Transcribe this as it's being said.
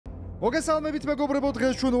მოგესალმებით მეგობრებო,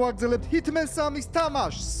 დღეს ჩვენ ვაგრძელებთ Hitman 3-ის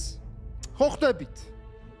თამაშს. ხო ხდებით?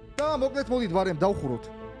 და მოკლედ მოდით ვარემ დავხუროთ.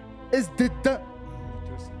 ეს დედა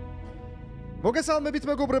მოგესალმებით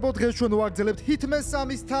მეგობრებო, დღეს ჩვენ ვაგრძელებთ Hitman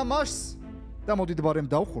 3-ის თამაშს და მოდით ვარემ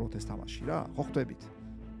დავხუროთ ეს თამაში რა, ხო ხდებით?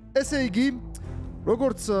 ესე იგი,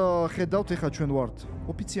 როგორც ხედავთ, ეხლა ჩვენ ვართ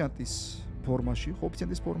ოფიციანტის ფორმაში, ხო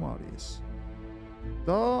ოფიციანტის ფორმა არის ეს.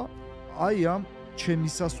 და აი ამ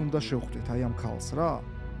ჩემისას უნდა შევხვდეთ, აი ამ ქალს რა.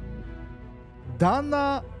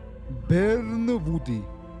 დანა ბერნვუდი.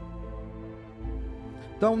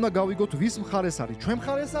 და უნდა გავიგოთ ვის მხარეს არის. ჩვენ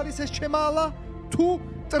მხარეს არის ეს ჩემალა თუ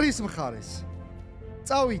ტრის მხარეს.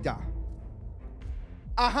 წავიდა.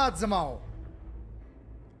 აჰა ძმაო.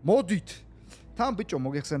 მოდით. თან ბიჭო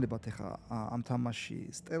მოგეხსენებათ ახლა ამ თამაში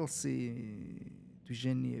სტელსი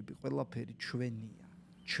დიჟენიები ყველაფერი ჩვენია.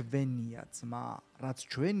 ჩვენია ძმა, რაც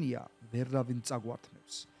ჩვენია, ვერავინ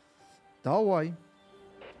წაგვართმევს. დავაი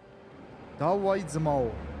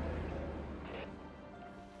ძმაო.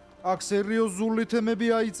 აქ სერიოზული თემები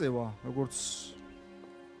აიწევა, როგორც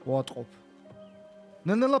ვატყობ.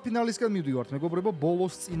 ნენელა ფინალისკენ მივდივართ, მეგობრებო,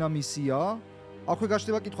 ბოლოს წინა მისია. აქვე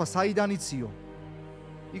გაჩნდება კითხვა, საიდან იციო?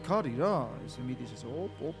 იქ არის რა, ესე მიდის ესე,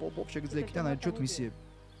 ოპ, შეგიძლია იქიდან აირჩიოთ მისიები.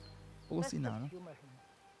 ბოლოს წინა რა.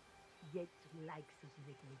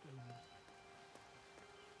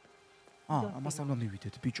 ამასთან უნდა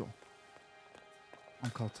მივიდეთ, ბიჭო.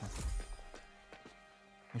 ამ ქალთან.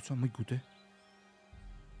 What's on my good?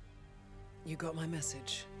 You got my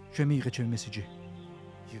message. Შემიიღე ჩემი მესიჯი.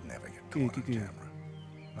 You'd never get caught on camera.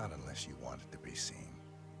 Not unless you wanted to be seen.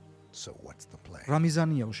 So what's the plan?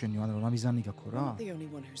 რამიზანიაო შენი, ანუ რამიზანი გაქო რა? The only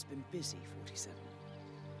one who's been busy 47.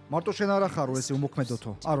 მარტო შენ არ ახარო ესე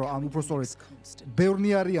უმოქმედოთო. არო, ან უბრალოდ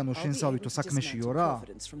ბევრნი არიანო შენსავითო საქმეშიო რა.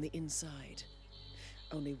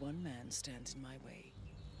 Only one man stands in my way.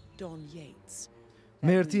 Don Yates.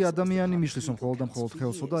 მე ერთი ადამიანი მიშლის მხოლოდ და მხოლოდ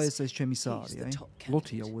ხელსო და ეს ჩემისა არის, აი.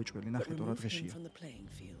 ლოთია უეჭველი, ნახეთო რა დღეშია.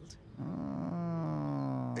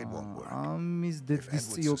 ამის დედის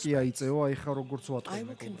წიოკი აიწეო, აი ხა როგორც ვატყობ. I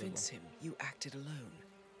will convince him you acted alone.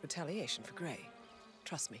 Retaliation for Grey.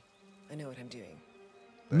 Trust me. I know what I'm doing.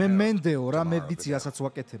 მე მენდეო რა, მე ვიცი რასაც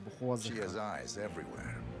ვაკეთებ ხოაზე. She has eyes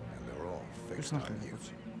everywhere and they're all fixed on you.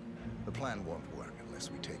 The plan won't work unless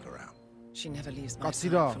we take her out. She never leaves my კაცი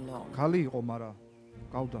side რა, for long. ხალი იყო, მარა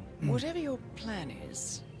გავდა. Whatever your plan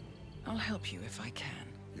is, I'll help you if I can.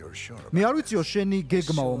 You're sure? მე არ ვიციო შენი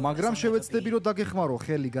გეგმაო, მაგრამ შევეცდები რომ დაგეხმარო,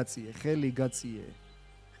 ხელი გაწიე.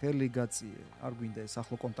 არ გვინდა ეს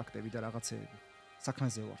ახლო კონტაქტები და რაღაცეები.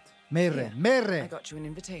 საქმეზე ვართ. მერე. I got you an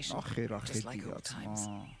invitation. ახე რა just like ხედია old times.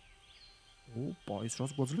 ოპა, ეს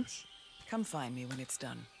რას გვაძლევს? Come find me when it's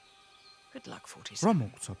done. Good luck 47. რა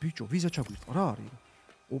მოგცა, ბიჭო, ვიზა ჩაგვირტყა, რა არის?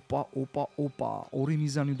 ოპა, ორი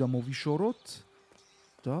მიზანი უნდა მოვიშოროთ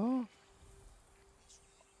და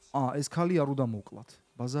ეს ქალი არ უნდა მოკლათ.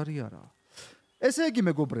 ბაზარი არა. ესე იგი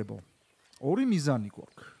მეგობრებო, ორი მიზანი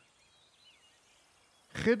გვაქვს.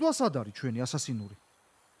 ხედვა სად არის ჩვენი ასასინური?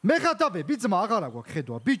 მე ხატაბები ძმა აღარა გვაქვს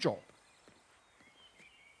ხედვა, ბიჭო.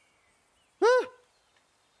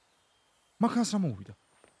 მაგას რა მოვიდა?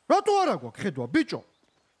 რატო არა გვაქვს ხედვა, ბიჭო?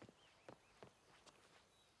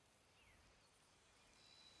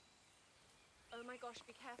 Oh my gosh,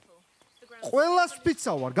 be careful. The ground. ყველას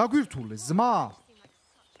ვფიცა ვარ, გაგვირთულე, ძმა.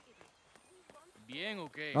 Bien,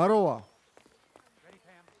 okay. აროა.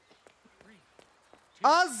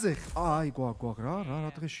 აზე, აი გვაქვს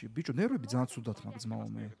რა დღეში, ბიჭო, ნერვები ძალიან ცუდად მაქვს ძმაო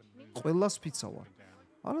მე. ყველას ვფიცა ვარ.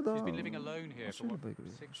 არა და He's been living alone here for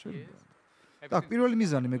 6 years. так, პირველი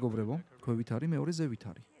მიზანი მეგობრებო, ქვევით არის, მეორე ზევით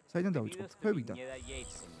არის. საიდან დავიწყოთ? ქვევიდან.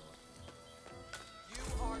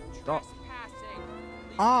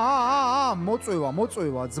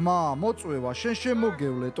 მოწვევა, ძმა, მოწვევა, შენ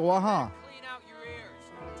შემოგევლეტო, აჰა. Clean out your ears.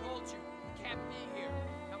 I told you, you can't be here.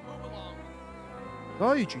 Now move along.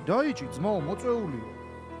 დაიჭი, ძმაო, მოწვეულიო.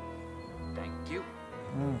 Thank you.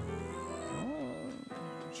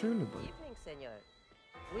 შეიძლება. Evening, senor.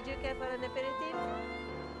 Would you care for an aperitif?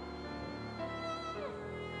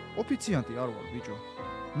 ოფიციანტი არ ვარ, ბიჭო.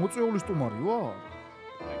 მოწვეული სტუმარი ვარ.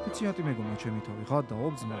 ოფიციანტი მეგონა ჩემი თავი, ღადაო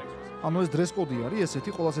ძმა. ანუ ეს დრეს კოდი არის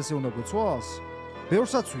ესეთი, ყოველას ესე უნდა გვეცვას?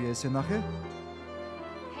 ბევრსაცვია ესე ნახე.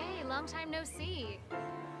 Hey, long time no see.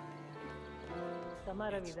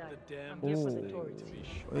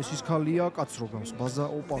 ეს ის ქალია, კაცრო გავს, ბაზა,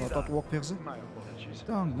 ოპა, ტატუ აქვს ფეხზე.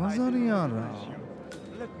 და ბაზარი არა.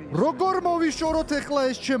 როგორ მოვიშოროთ ეხლა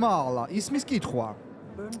ეს ჩემალა? ისმის კითხვა.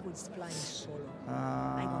 Burnwood's flying solo. I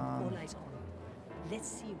want all eyes on. Let's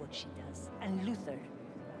see what she does. And Luther.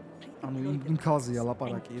 ანუ იმ ქალზეა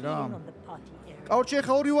ლაპარაკი რა. კაუჩი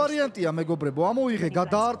ახლა ორი ვარიანტია მეგობრებო, ამოიღე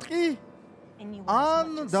გადაარტყი ან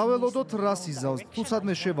დაველოდოთ რას იზავს. თუ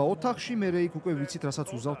სადმე შევა ოთახში, მე იქ უკვე ვიცით რასაც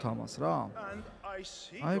უზავთ ამას რა.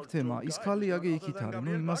 აი ეგ თემა, ის ხალი აგე იქით არის.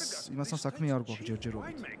 ნუ იმასთან საქმე არ გვაქვს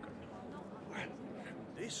ჯერჯერობით.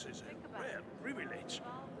 This is a rare privilege.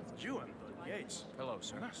 You and the Yates. Hello,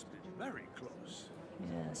 sir. Must be very close.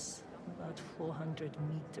 Yes, about 400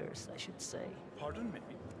 meters, I should say. Pardon me?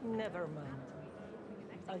 Never mind.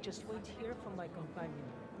 I'll just wait here for my companion.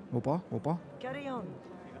 Opa. Carry on.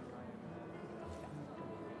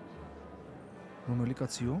 რომელი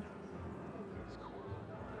კაციო?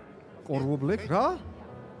 კორვობლეკ რა?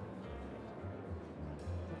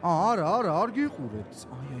 არა, არ გიყურებთ.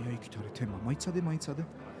 აი, იქით არის თემა. მაიცადე.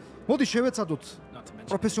 მოდი შევეცადოთ.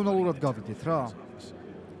 პროფესიონალურად გავიდეთ რა.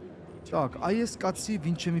 Так, აი ეს კაცი,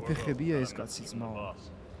 ვინ ჩემი ფეხებია ეს კაცი ძმაო.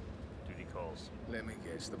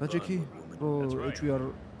 და ჯეკი, HR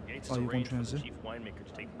აიღონ ჩვენზე.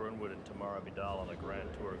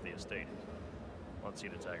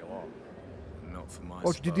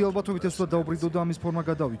 ოჩ დიდი ალბათობით ეს უნდა დაუბრიდო და ამის ფორმა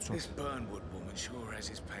გადავიცვათ. This Burnwood woman sure has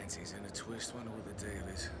his panties in a twist. Wonder what the deal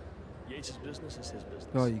is. Yates's business is his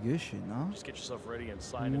business. გაიგე შენა? Just get yourself ready and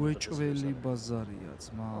sign in with the უეჭველი ბაზარია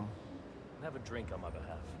ძმა. Have a drink on my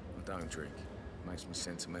behalf. I don't drink. Makes me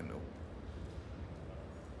sentimental.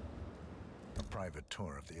 A private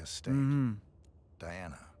tour of the estate.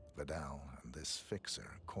 Diana, Vidal, and this fixer,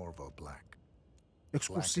 Corvo Black. Black is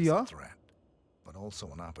Ekskursia? a threat, but also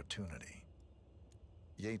an opportunity.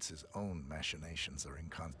 Yates's own machinations are in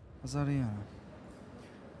ბაზარიანა.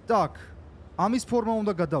 Так, ამის ფორმა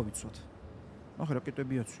უნდა გადავიცვათ. ახლა რა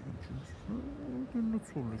კეთებია ცი.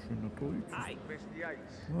 ნუცული შენა თოი. Hey, Mr.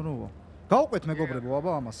 Yates. ნო. გავყვეთ მეგობრებო,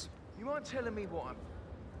 აბა ამას. You mind telling me what I'm...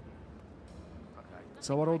 Okay.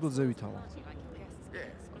 სავარაუდოდ ზევითავა. Yeah,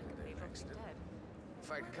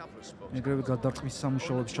 fake a couple of spots. ეგრევე გადარწყმის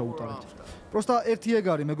სამუშაოებს ჩაუტარებთ. პროსტა ერთი ეგ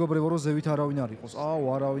არის მეგობრებო, რომ ზევით არავინ არ იყოს. აუ,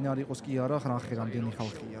 არავინ არ იყოს კი არა, ხრახე რამდენი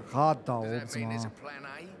ხალხია. გადაო There's a ძმა. plan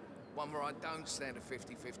A, one where I don't stand a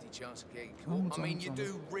 50-50 chance of getting caught. I mean, you do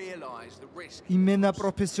realise the risk. იმენა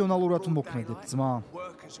პროფესიონალურად მოქმედებ ძმა.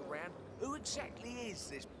 Workers around. Who exactly is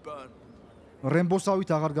this Burnwood? რემბოსავით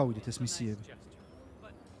აღარ გავიდეთ ეს მისიები.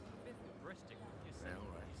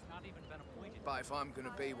 But if I'm going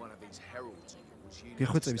to be one of these heralds,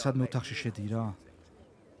 გეხვეწები სადმე ოთახში შედი რა.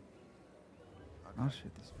 არ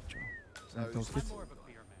შედის ბიჭო. დავთქვით.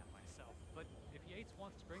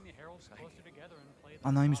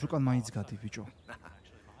 ანა იმის უკან მაინც გადი ბიჭო.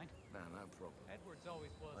 no problem.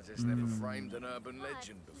 I just never framed an urban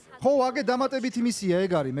legend before. ხო, აგე დამატებითი მისია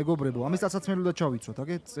ეგ არის მეგობრებო. ამის დასაცმელად ჩავიცვათ.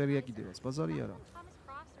 აგე წერია კიდევაც ბაზარი არა.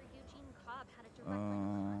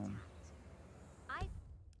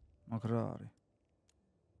 მაგრა არის.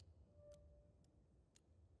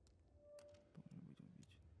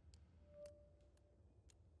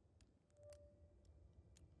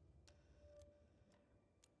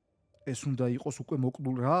 ეს უნდა იყოს უკვე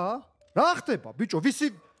მოკლულ რა? რა ხდება, ბიჭო?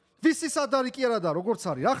 ვისი სადარი კი არა და როგორც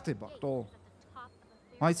არის, რა ხდება? თო.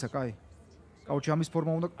 მაიცა, კაი. კაუჩი ამის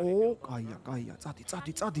ფორმა უნდა. ო, კაია.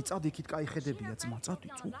 წადი, იქით კაი ხედებია ძმა, წადი.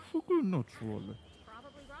 ნოცვალე.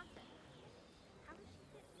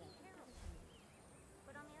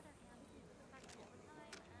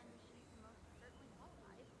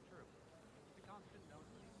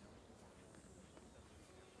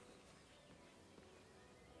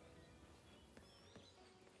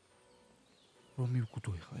 რომ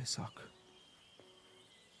მივკვდო ხა ეს აქ.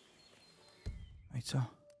 აიცა.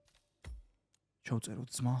 ჩავწეროთ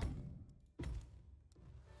ძმა.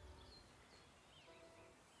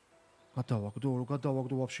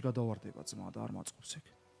 გადავაგდო, ვაფშე გადავარდება ძმა და არ მაწყობს ეგ.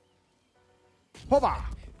 ჰოპა!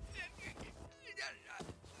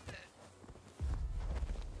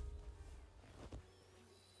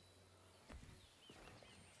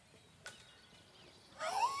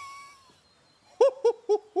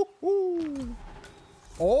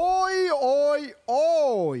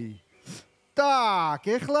 ოი. Так,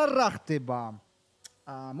 ეხლა რა ხდება?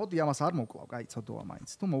 მოდი ამას არ მოვკლავ, კაი, ცოდოა მაინც.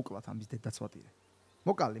 თუ მოვკლათ ამის დედაცვატირე.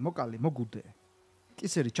 მოკალი, მოგუდე.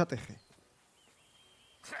 კისერი ჩატეხე.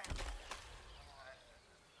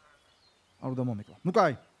 არ უნდა მომეკლა. ნუ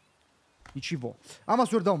კაი. იჩივო. ამას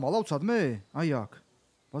ვერ დავმალავ ცადმე? აი აქ.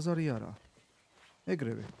 ბაზარი არა.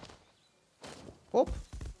 ეგრევე. ჰოპ.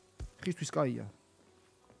 ხისთვის კაია.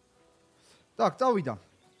 Так, წავიდა.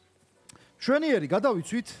 შვენიერი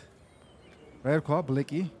გადავიცვით. რა ერქვა,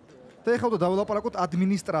 ბლეკი. და ეხლა უნდა დაველაპარაკოთ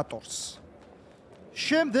ადმინისტრატორს.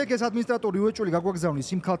 შემდეგ ეს ადმინისტრატორი უეჭველი გაგვაგზავნის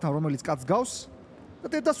იმ ქალთან, რომელიც კაცს გავს და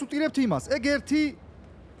დედას უტირებთ იმას. ეგ ერთი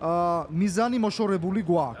მიზანი მოშორებული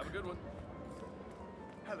გვაქვს.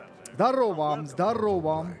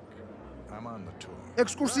 დაროვა. I'm on the tour.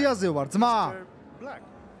 ექსკურსიაზე ვარ, ძმა. Black.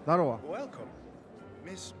 დაროა. Welcome.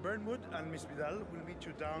 Miss Burnwood and Miss Vidal will meet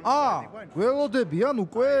you down Ah, by the wine. გველოდებიან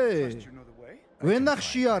უკვე. Trust you know the way.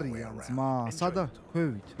 ვენახში არიან, ძმა. სადა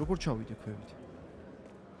ქვევით? როგორ ჩავიდე ქვევით?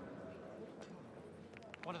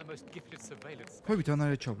 One of the most gifted surveillance. ქვევით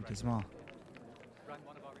ანარეთ ჩავიდე, ძმა.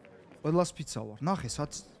 ყველას ფიცა ვარ. ნახე,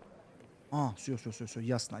 სად სიო,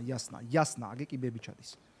 ясно, აგე კი ბები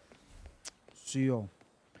ჩადის. სიო.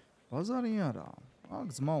 ბაზარი არა. აქ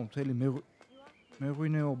ძმაო, მთელი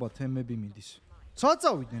მეღვინეობა თემები მიდის. სად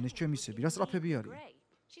წავიდნენ ეს ჩემისები? რა სწრაფები არიან?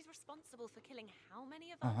 She's responsible for killing how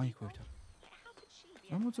many of აი, us? ქვევით. How could she be?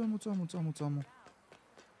 წამო.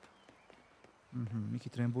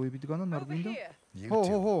 მიქით რემბოები დგანა ნარგვინდა? You Ho,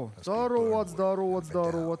 two ho. must be Darowat.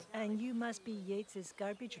 Burnwood. And you must be Yates's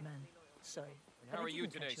garbage man. Sorry. How are you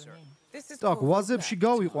today, sir? This is Так, Corporal ვაზებში Black.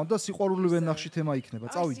 გავიყვან და სიყვარული ვენახში თემა იქნება.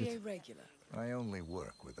 წავიდეთ. ICA regular. I only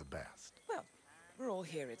work with the best. Well, we're all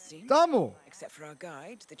here, it seems. დამო. Except for our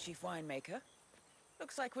guide, the chief winemaker.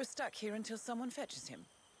 Looks like we're stuck here until someone fetches him.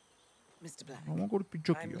 Mr. Black. მაგორი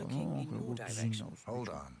პიჯოკია. I'm looking in your direction. Hold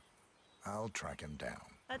on. I'll track him down.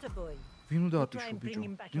 Attaboy. ვინ უნდა Try ატიშო and bring ბიჭო?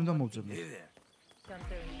 him back ვინ in უნდა one მოვძებნო?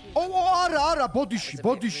 Can't ო, არა, ბოდიში,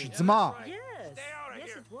 ძმა. Yes.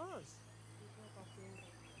 Yes, it was.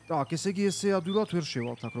 Так, ესე იგი ესე ადვილად ვერ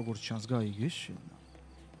შევალთ აქ როგორც ჩანს, გაიგეს შენ.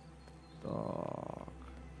 Так.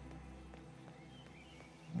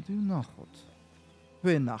 მოდი ვნახოთ.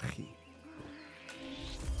 ვენახი.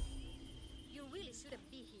 You really shouldn't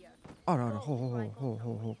be here. არა, ხო,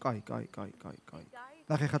 კაი.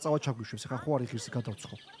 ნახე ხა წავა ჩაგვიშვებს, ხა ხო არის ღირსი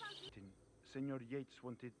გადავცხო. Senor Yates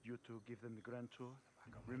wanted you to give them the grand tour.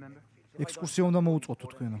 Remember? ექსკურსია უნდა მოუწყოთო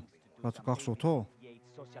თქვენო. რა გახსოვთო?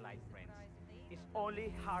 It's only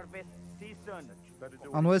harvest season.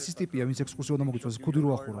 ანუ ეს ის ტიპია, ვინც ექსკურსია უნდა მოგვიწვევს, ქუდი რო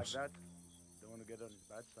ახურავს. Don't want to get on his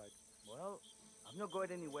bad side. Well, I'm not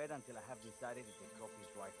going anywhere until I have decided if the crop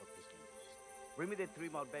is right for picking. Bring me the 3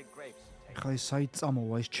 Malbec grapes. ხა ეს საით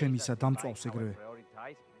წამოვა ეს ჩემისა დამწვავს ეგრევე.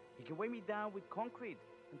 He can weigh me down with concrete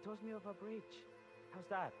and toss me off a bridge. How's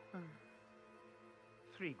that?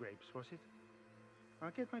 3 grapes, was it?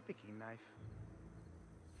 I'll get my picking knife.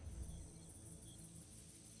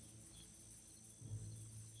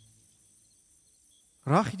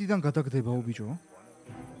 რა ხიდიდან გადაგდებაო ბიჭო?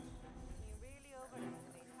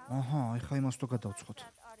 აჰა, ეხა იმას თუ გადავცხოთ.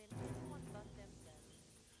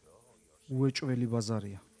 უეჭველი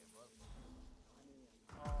ბაზარია.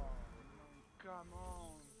 Come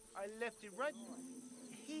on. I left it right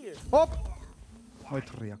here. ოპ!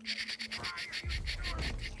 მოიტრია.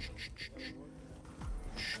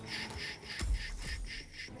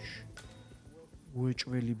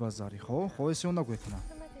 უეჭველი ბაზარი, ხო? ხო, ესე უნდა გვექნა.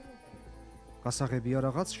 გასაღებია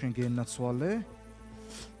რაღაც, შენ გენაცვალე.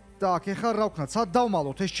 Так, ეხლა რა ვქნათ? სად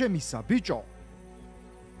დავმალოთ ეს ჩემისა, ბიჭო?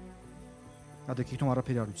 ადექი თვითონ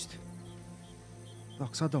არაფერი არ ვიცით.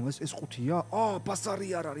 Так, სად დავმალოთ? ეს ყუთია? ბაზარი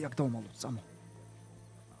არ არის, აქ დავმალოთ, წამო.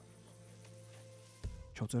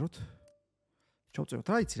 ჩავწეროთ.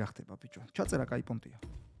 რა იცი რა ხდება, ბიჭო? ჩაწერა კაი პონტია.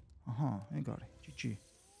 აჰა, ეგ არის, ჭიჭი.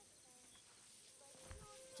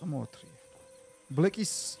 წამოათრიე.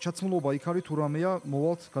 ბლეკის ჩაცმულობა იქ არის თუ რამეა,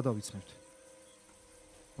 მოვალთ, გადავიცნებთ.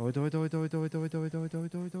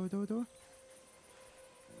 დავай.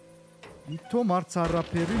 ითო მარც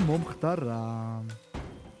არაფერი მომხდარა.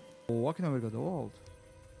 აქედან ვერ გადავალთ.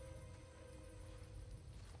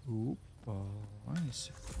 ოპა, აი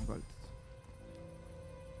ესე, მაგალითად.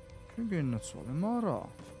 შენ გენაცვალე, მარა.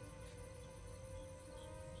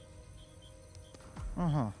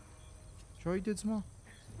 აჰა. ჩაიდე ძმა.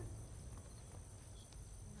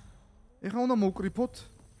 ეხლა უნდა მოვკრიფოთ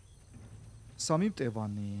 3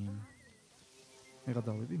 მტევანი. მე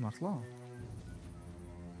გადავები მართლა?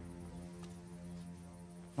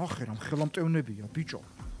 ახე რა ხელამტევნებია, ბიჭო.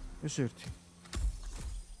 ეს ერთი.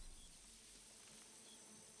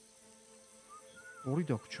 2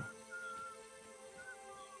 დაგჭა.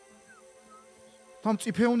 თან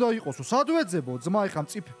მწიფე უნდა იყოსო. სად ვეძებო, ძმა, ეხლა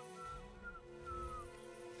მწიფე.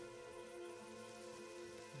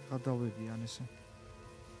 გადავებიან ესე.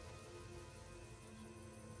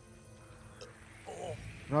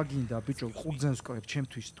 რა გინდა ბიჭო, ყურძენს ვკრებ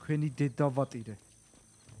ჩემთვის, თქვენი დედა ვატირე.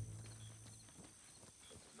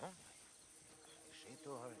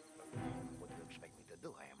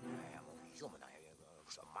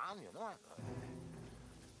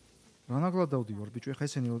 რანაგლა დავდივარ ბიჭო, ეხა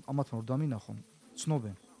ესენი ამათმა რომ დამინახონ,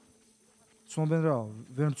 ცნობენ. ცნობენ რა,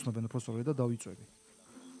 ვერ ცნობენ პროფესორი და დავიწვევი.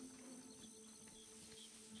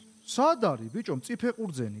 სად არის ბიჭო, მწიფე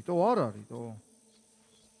ყურძენი, თო არ არის, თო.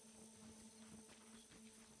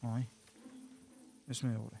 აი. ეს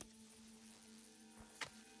მეორე.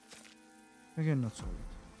 ეგენაცოლეთ.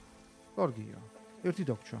 კარგია. ერთი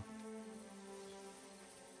დაგჭა.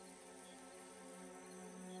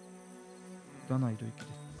 დანაიდო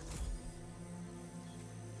იქიდე.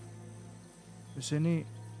 ესენი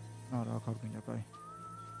არა, აქ არ გვინდა, კაი.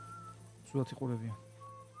 სულად იყურებიან.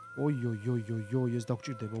 ოი, ეს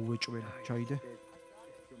დაგჭირდება უეჭველი, ჩაიდე.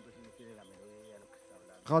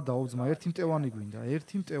 გადაო ძმა, ერთი მტევანი გვინდა.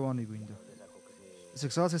 ესე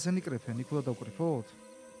სადაც ესენი კრეფენ, იქ უნდა დავკრიფოთ?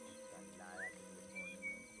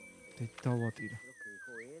 დავატირე.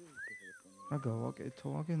 რა გავაკეთო,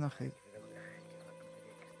 აგენახე.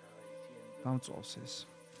 დამწოვს ეს.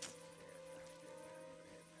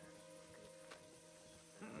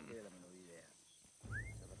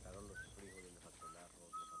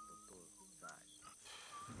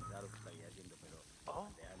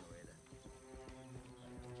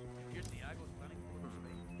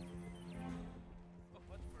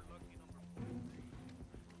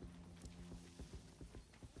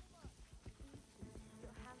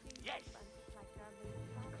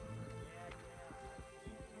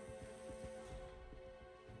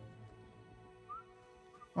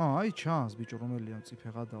 აი ჩანს ბიჭო რომელია მწიფე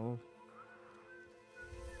გადაო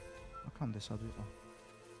აქამდე სად ვიყო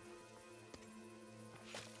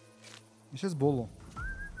ეს ბოლო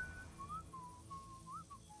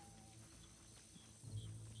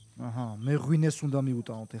აჰა მე ღვინეს უნდა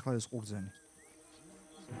მიუტანოთ ეხლა ეს ყურძენი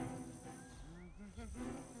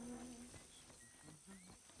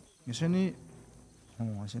ესენი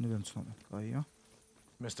ვემცნობენ კაია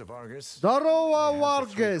Mr. Vargas. Darova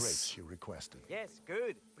Vargas. Yes,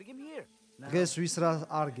 good. Bring him here. Guess Visra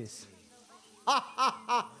Arges.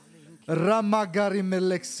 Ramagari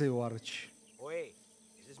Melexe Warch. Oye,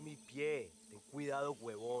 ese es mi pie. Ten cuidado,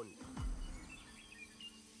 huevón.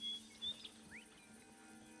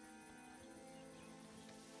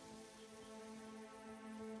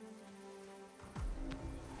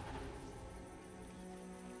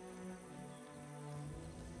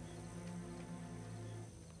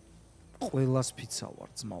 ყველას ფიცა ვარ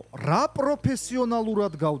ძმაო. რა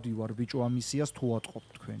პროფესიონალურად გავდივარ ბიჭო ამ მისიას თუ ატყობთ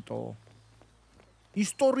თქვენტო.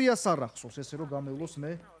 ისტორიას არ ახსოვს ესე რომ გამევლოს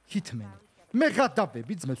მე Hitman. მე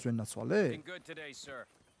გადაბები ძმებს ვერ ნაცვალე?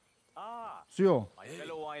 სიო.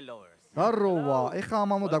 დაროვა, ეხა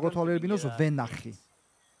ამამო დაგვეთვალიერებინოს ვენახი.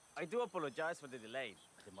 I do apologize for the delay.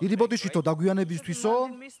 დიდი ბოდიშითო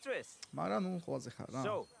დაგვიანებისთვისო? მარა ნუ ყველაზე ხარ რა.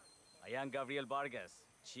 So, I am Gabriel Vargas,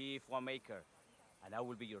 chief winemaker. And I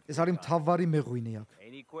will be your ეს არის მთავარი მეღვინე აქ.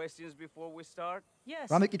 Any questions before we start?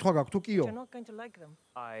 Yes. რამე კითხვა გაქვთ თუ კიო? You're not going to like them.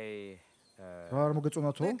 რა არ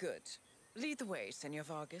მოგეწონათო? Good. Lead the way, Senor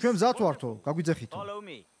Vargas. ჩვენ მზად ვართო, გაგვიძეხითო. Follow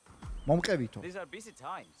me. მომყევითო. These are busy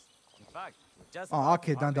times. In fact, just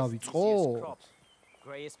აქედან დავიწყო.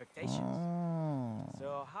 Great expectations.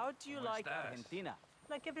 So, how do you like Argentina?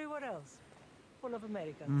 Like everywhere else. Full of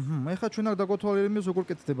Americans. ეხლა ჩვენ აქ დაგვეთვალიერებინოს როგორ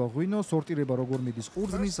კეთდება ღვინო, სორტირება როგორ მიდის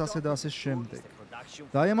ყურძნის, ასე და ასე შემდეგ.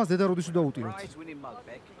 და აი ამას დედა როდის უნდა უტიროთ?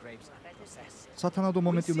 სათანადო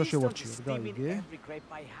მომენტი უნდა შევარჩიოთ, გაიგე?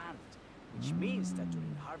 Which means that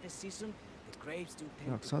during harvest season the grapes do tend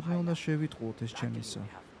აქ სადმე უნდა შევიტყუოთ ეს ჩემისა.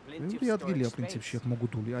 ბევრი ადგილია პრინციპში აქ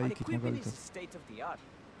მოგუდული, აი იქით მაგალითად.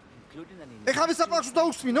 ეხლა ვისაყრახს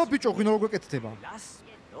დაუსმინო ბიჭო ღვინო როგორ კეთდება?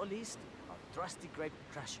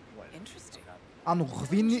 Interesting. ანუ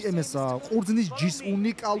ღვინი emesa ყურძნის ჯის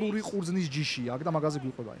უნიკალური ყურძნის ჯიში აქ და მაგაზე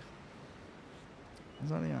გვიყვება ეხლა.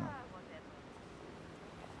 ძალიან.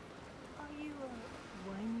 Are you a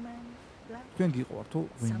wine man, Black? თქვენ გიყვართ თუ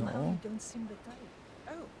ღვინო? Somehow you don't seem the type.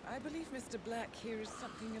 Oh, I believe Mr. Black here is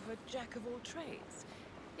something of a jack of all trades.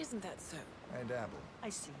 Isn't that so? I dabble. I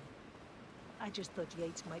see. I just thought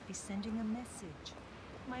Yates might be sending a message.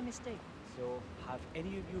 My mistake. So, have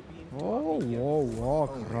any of you been to Whoa,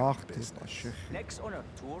 რა ხდება შეხი. Next on our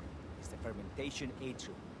tour is the fermentation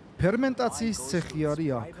atrium. ფერმენტაციის ცეხი არის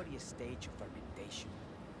აქ. Primary stage of fermentation.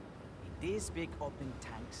 In these big open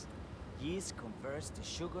tanks, yeast converts the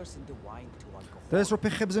sugars in the wine to alcohol. და ეს რო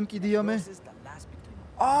ფეხებზე მკიდია მე?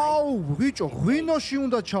 აუ, ბიჭო, ღვინოში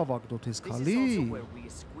უნდა ჩავაგდოთ ეს ხალი?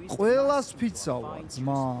 ყველას ფიცავა,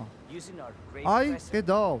 ძმა. აი,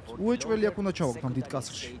 ხედავთ, უეჭველი აქ უნდა ჩავაგდოთ ამ დიდ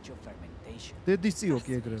კაცში. დედის წიო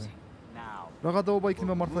კი ეგრევე. რა გადაობა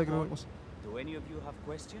იქნება მართლა ეგრევე იყოს? Do any of you have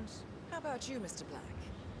questions? How about you, Mr. Black?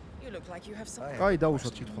 You look like you have something. აი,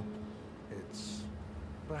 დაუსვათ კითხვა. It's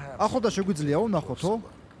perhaps. ახლა და შეგვიძლია ვნახოთო?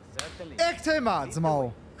 ეგ თემა, ძმაო.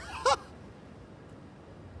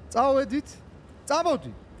 წავედით?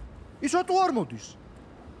 წამოდი. ის რატო არ მოდის?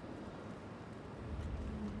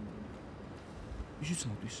 ისიც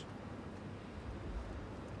მოდის.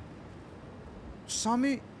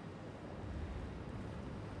 სამი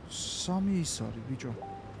ის არის, ბიჭო.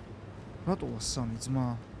 რატოა სამი ძმა?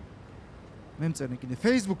 მე მწერნი კიდე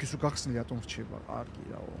Facebook-ის რო გახსნილი რატომ რჩება? კარგი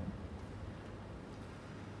რაო.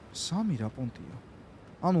 სამი რა პონტია.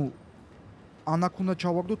 ანუ ანაკ უნდა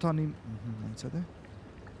ჩავაგდოთ ანი, მაიცადე?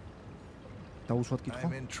 დაუსვათ კითხვა.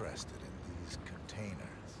 I'm interested in these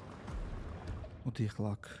containers. მოდი ახლა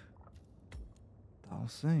აქ.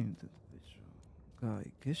 დავსეიმ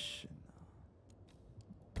გაიგეშენა.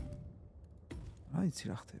 რა იცი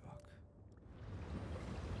რა ხდება აქ?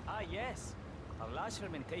 Ah, yes. Our large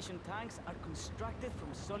fermentation tanks are constructed from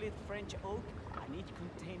solid French oak and each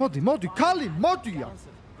contains მოდი, კალი, მოდია.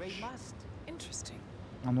 grey must. Interesting.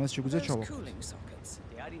 ანუ ეს შეგვიძლია Those ჩავაგდოთ. cooling sockets.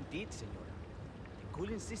 They are indeed, senora. The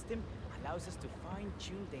cooling system allows us to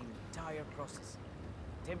fine-tune the entire process.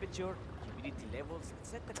 Temperature, humidity levels,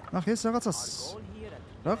 etc. ნახე ეს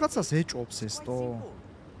რაღაცას ეჭობს ეს თო.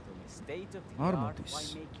 From a state-of-the-art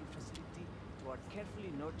winemaking facility to our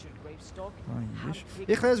carefully nurtured grape stock.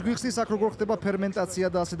 ეხლა ეს გვიხსნის აქ როგორ ხდება ფერმენტაცია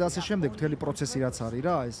და ასე და ასე შემდეგ, მთელი პროცესი რაც არის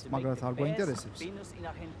რა, ეს მაგრად არ გვაინტერესებს.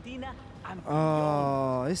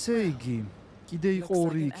 ესე იგი, კიდე იყო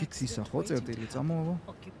ორი იქით ისა ხო წერტილი წამოვა?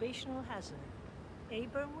 Occupational hazard.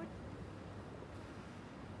 Burnwood?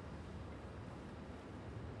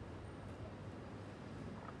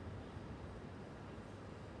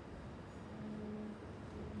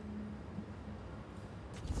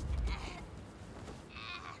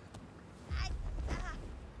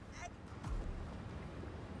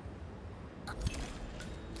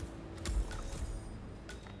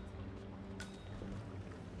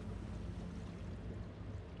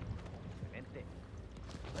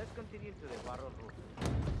 Let's continue to the barrel room.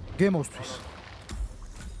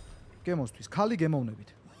 გემოსთვის, ქალი გემოვნებით.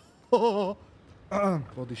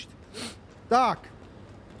 ბოდიშით. Так.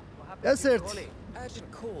 ეს ერთი.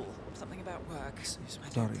 Urgent call. Something about work. I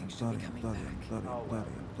don't Sorry, think she'll be coming back.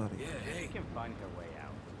 We can find her way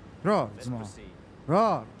out. რა, Let's ძმა. proceed.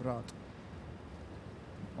 რა, ბრატ.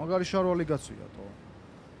 მაგარი შარვალი გაწვია თო.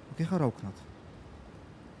 ოკეი ხარ აუქნათ.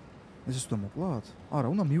 ეს ის თუ მოკლათ? არა,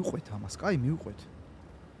 უნდა მიუყვეთ ამას. კაი, მიუყვეთ.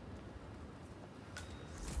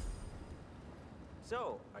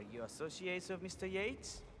 So, are you associates of Mr.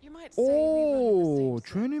 Yates? You might say we run in the same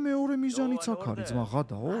ჩვენი მეორე მიზანიც აქ არის, ძმა,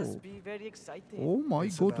 ღადაო. Must be very exciting. Oh my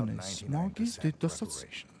It's about goodness. 99% მაგის დედასაც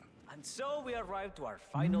preparation. And so we arrive to our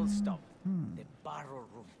final stop, the barrel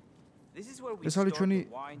room. This is where we ეს store არის ჩვენი the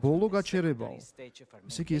wine ბოლო for the გაჩერებაო. secondary stage of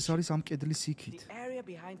ესე იგი ეს fermentation. არის ამ კედლის იქით. The area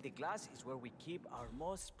behind the glass is where we keep our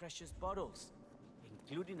most precious bottles,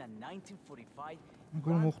 including a 1945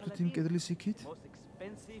 როგორ მოხვდით იმ კედლის იქით? most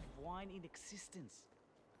expensive wine in existence.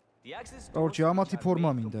 The access doors აუჩი ამათი which are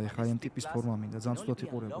ფორმა made მინდა, from ეხლა ამ ballistic ტიპის glass ფორმა მინდა, can ძალიან only ცუდად be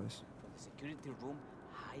იყურება unlocked ეს. from the security room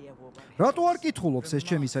high above our რატო არ heads. კითხულობს ეს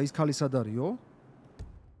ჩემისა ის ქალი სად არისო?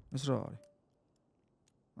 ეს რა არის?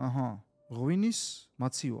 აჰა, ღვინის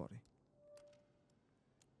მაცივარი.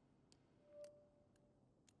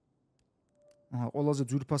 აჰა, ყველაზე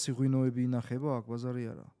ძვირფასი ღვინოები ინახება აქ ბაზარი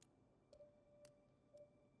არა.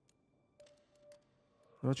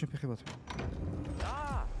 რა ჩემფეხებათ?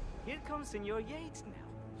 Ah, here comes Senor Yates now.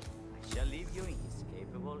 I shall leave you in his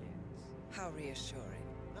capable hands. How reassuring.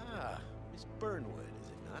 Ah, Miss Burnwood, is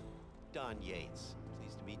it not? Don Yates,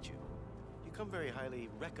 pleased to meet you. You come very highly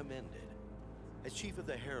recommended. As Chief of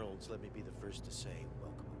the Heralds, let me be the first to say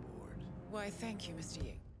welcome aboard. Why, thank you, Mr.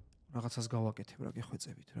 Ying. რაღაცას გავაკეთებ რა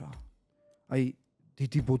გეხვეწებით რა. აი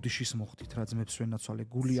დიდი ბოდიშის მოხდით რა ძმებს ვენაცვალე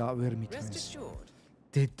გული ვერ Rest მithens. assured.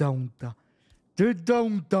 დედა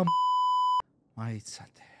უნდა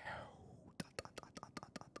მაიცადე.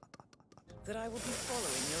 That I will be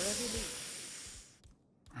following your every lead.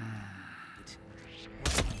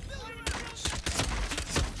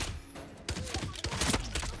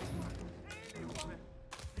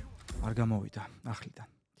 არ გამოვიდა ახლიდან.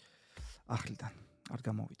 არ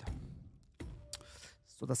გამოვიდა.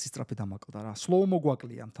 ცოტა სისტრაფე დამაკლდა რა. სლოუმო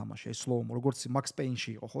გვაკლია ამ თამაში, აი სლოუმო, როგორც Max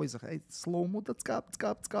Payne-ში იყო, ხო ის აი სლოუმო და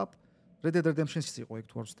წკაპ. Red Dead Redemption-ში იყო ეგ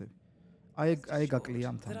თუ არ ვცდები. აი გაკლია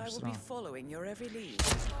ამ That I თამაშს will რა. be following your every lead.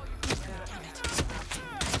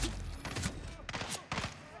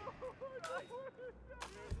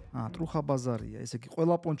 ტრუხა ბაზარია, ესე იგი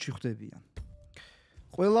ყველა პონჩი ხვდებიან.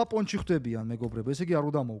 ყველა პონჩი ხვდებიან, მეგობრებო, ესე იგი არ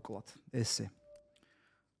უნდა მოვკლათ, ესე.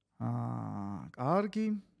 კარგი.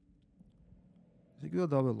 ესე იგი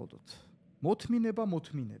დაველოდოთ.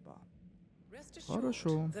 მოთმინება. Rest Хорошо.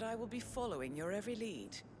 assured that I will be following your every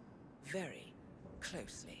lead very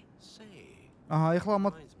closely. Say, აჰა, ეხლა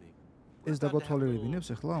ამათ reminds me. ეს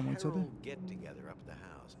დაგოთვალიერებინებს ახლა მოიცადე. Get together up at the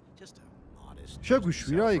house. Just a modest.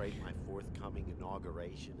 შეგვიშვი რა იქ. Celebrate my forthcoming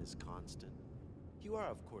inauguration as constant. You are,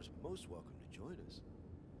 of course, most welcome to join us.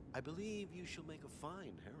 I believe you shall make a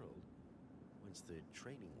fine herald. When once the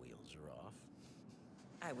training wheels are off.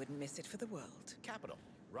 I wouldn't miss it for the world. Capital.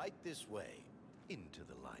 Right this way. Into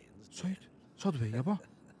the lion's den.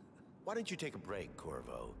 Why don't you take a break,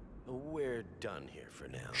 Corvo? We're done here for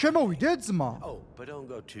now. შემოვიდე ძმა. Oh, but don't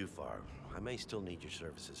go too far. I may still need your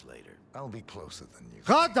services later. I'll be closer than you.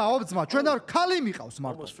 გადაო ძმა, ჩვენ არ ქალი მიყავს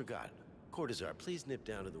მარტო. Almost forgot. Cortazar, please nip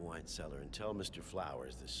down to the wine cellar and tell Mr.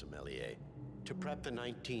 Flowers, the sommelier, to prep the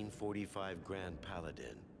 1945 Grand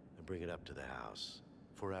Paladin and bring it up to the house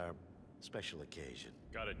for our special occasion.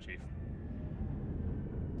 Got it, Chief.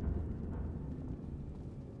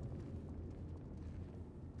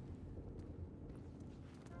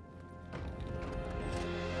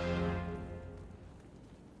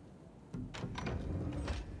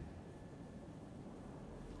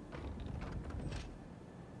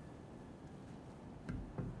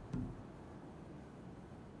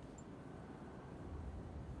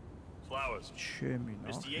 Flowers.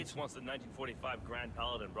 Mr. Yates wants the 1945 Grand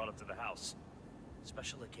Paladin brought up to the house.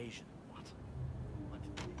 Special occasion. What?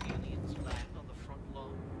 Aliens land on the front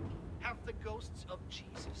lawn? Have the ghosts of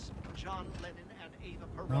Jesus, John Lennon, and Ava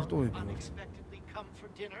Perón unexpectedly come for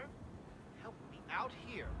dinner? Help me out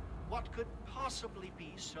here. What could possibly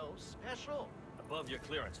be so special? Above your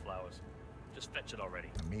clearance, Flowers. Just fetch it already.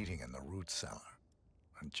 A meeting in the root cellar.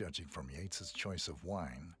 And judging from Yates's choice of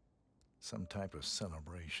wine, some type of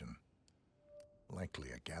celebration. Likely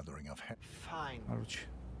a gathering of Fine.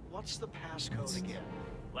 What's the passcode again?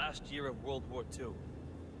 Last year of World War II.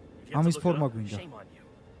 Ამის ფორმა გვინდა. Shame on you.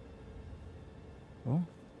 ო?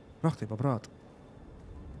 რა ხდება, ბრატ?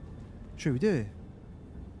 შევიდე?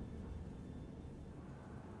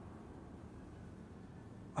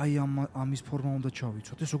 აი ამის ფორმა უნდა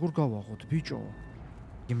ჩავიცოთ. ეს როგორ გავაღოთ, ბიჭო?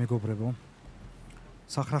 იგი მეგობრებო.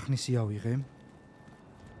 სახრახნისი ავიღე.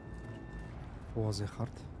 ოაზე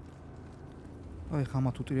ხართ. აი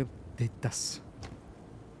ხამათ უტირებ დედას.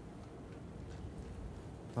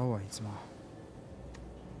 დავაი ძმა.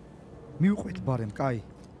 მივყვეთ ბარემ, კაი.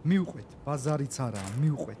 მივყვეთ, ბაზარიც არაა,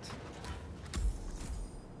 მივყვეთ.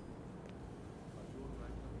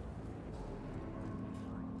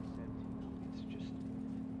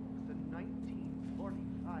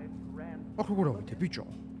 ახლა როგორ ავიდე, ბიჭო?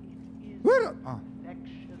 ვერა?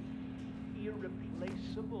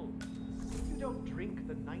 Irreplaceable. You don't drink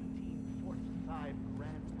the 1945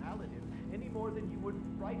 Grand Paladin any more than you would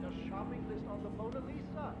write a shopping list on the Mona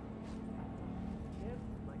Lisa. Men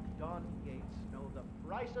like Don Yates know the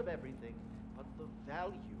price of everything, but the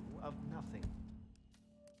value of nothing.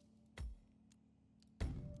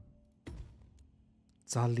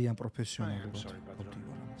 ძალიან პროფესიონალურად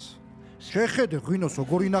ვდივარამს. შეხედე ღვინოს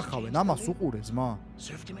როგორ ინახავენ, ამას უყურე ძმა.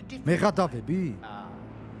 მე გადავები?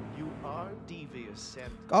 You are devious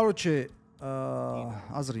and Короче,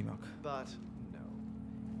 აზრი მაქვს. But no.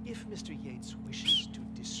 If Mr. Yates wishes to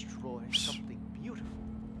destroy something beautiful,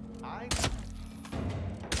 I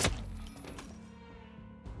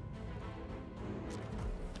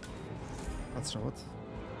კაცრავად.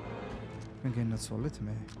 შენ გენაცვალეთ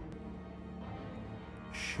მე.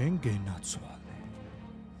 შენ გენაცვალე.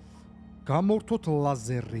 გამორთოთ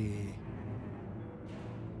ლაზერი.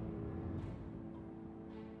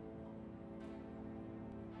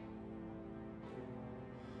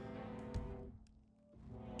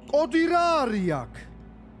 კოდი რა არის აქ?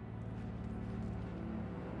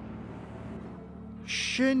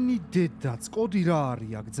 შენი დედაც კოდი რა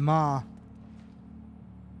არის აქ, ძმა?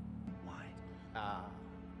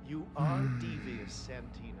 You are devious,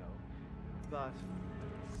 Santino. But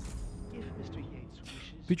if Mr. Yates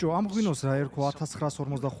wishes ბიჭო, ამ ღვინოს რა ერქვა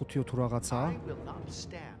 1945-ო თუ რაღაცა?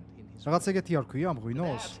 რაღაც ეგეთი არ ქვია ამ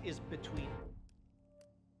ღვინოს?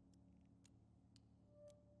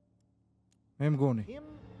 მე მგონი.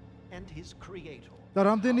 And his creator. და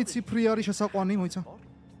რამდენი ციფრი არის შესაყვანი, მოიცა?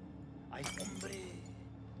 Ay, hombre.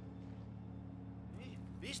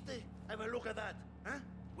 Viste? Have a look at that, huh?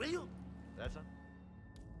 Will you? That's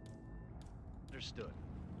understood.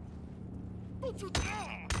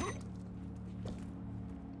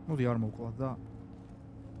 მოდი არ მოვკლა და.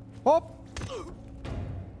 ჰოპ!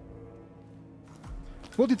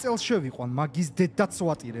 მოდი წელს შევიყვან, მაგის დედაც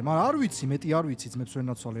ვატირე, მაგრამ არ ვიცი, მეტი არ ვიცი, ძმებს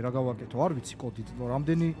ვენაცვალე, რა გავაკეთო, არ ვიცი კოდით,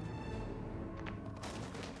 რამდენი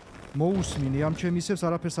მოусმინე ამ ჩემისებს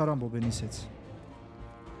არაფერს არ ამბობენ ისეც.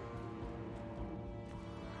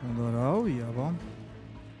 უნდა რავია, აბა.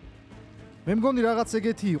 მე მგონი რაღაც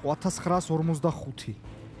ეგეთი იყო 1945.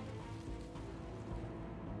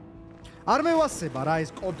 არ მევასება რა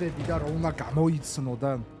ეს კოდები და რა უნდა გამოიცნო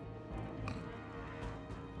და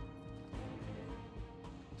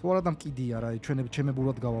თუ არა და მკიდია რა,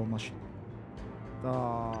 ჩემებურად გავალ მაშინ. და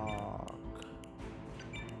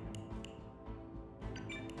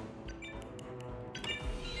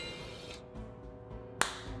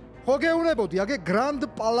ხო გეუბნებოდი, აგე Grand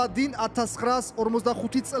Paladin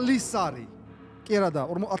 1945 წლის არის. კი არა და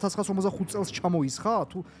 1945 წელს ჩამოისხა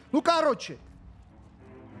თუ ნუ კაროჩე.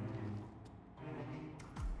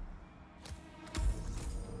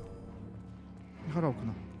 იხარა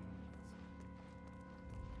ვქნა.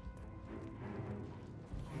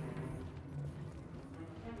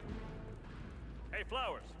 Hey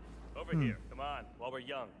Flowers, over here. Come on, while we're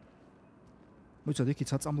young. მოიცადე იქით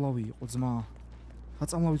საწამლავი იყო ძმა.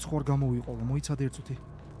 საწამლავიც ხო არ გამოვიყოლა, მოიცადე ერთუთი.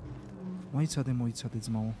 მოიცადე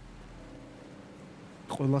ძმაო.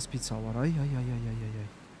 ყველას ფიცა ვარ, აი.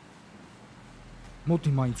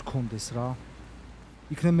 მოდი მაინც კონდეს რა.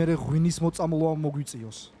 იქნებ მე ღვინის მოწამლვა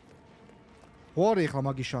მოგვიწიოს. ხო არის ახლა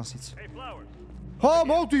მაგის შანსიც. ხო,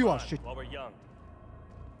 მოდი ვარ.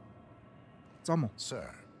 წამო. Sir,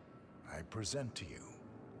 I present to you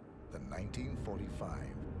the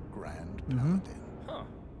 1945 Grand Paladin. Huh.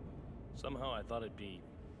 Somehow I thought it'd be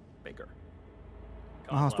bigger.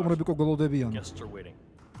 აჰა, სტუმრები გოგოლოდებიან. Guests are waiting.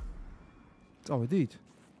 წავედით?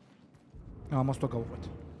 ამას თუ გავუყვეთ.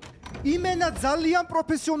 იმენა ძალიან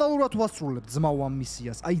პროფესიონალურად ვასრულებთ ძმაო ამ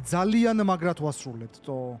მისიას. აი ძალიან მაგრად ვასრულებთ,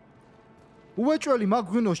 თო. უეჭველი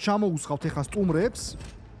მაგვინოს ჩამოუსხავთ ეხა სტუმრებს.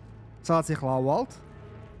 სადაც ეხლა ავალთ.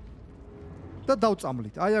 და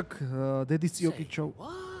დავწამლით. აი აქ დედის წიოკით ჩავ.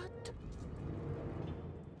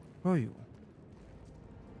 აიო.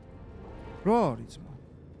 რა არის ძმა?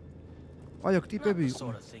 აი აქ ტიპები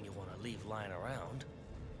იყო.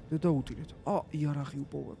 დედა უტირეთ. იარაღი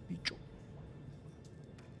უპოვებ ბიჭო.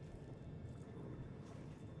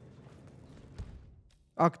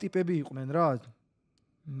 აქ ტიპები იყვნენ რა.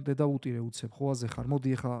 დედა უტირე უცებ ხოაზე ხარ. მოდი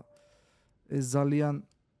ახლა ეს ძალიან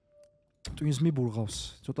ტვინს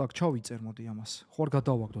მიბურღავს. ცოტა აქ ჩავიწერ მოდი ამას. ხო არ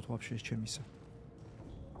გადავაგდოთ ვაფშე ეს ჩემისა.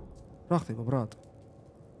 რა ხდება ბრატ?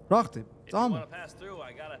 რა ხდება?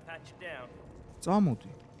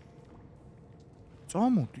 წამოდი.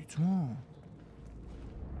 წამოდი ძმა.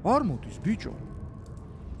 არ მოდის ბიჭო.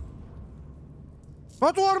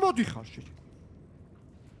 რატო არ მოდიხარ შე?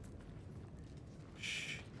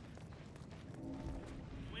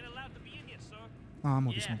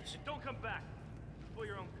 მოდის.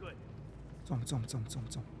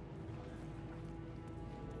 წამ.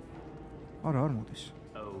 არა არ მოდის.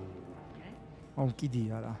 კიდე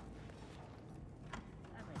არა.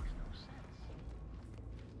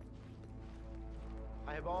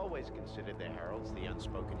 I have always considered the heralds the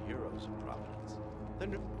unspoken heroes of Providence.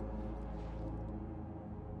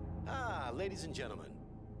 Ladies and gentlemen,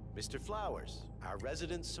 Mr. Flowers, our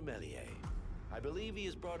resident sommelier. I believe he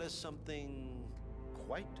has brought us something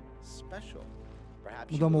quite special.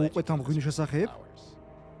 Perhaps you will let me know Flowers.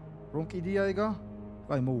 რომ კიდია ეგა?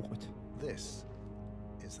 აი მოუყვეთ. This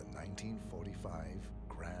is the 1945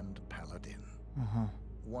 Grand Paladin.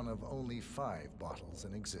 One of only 5 bottles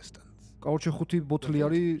in existence. კაუჩი 5 ბოთლი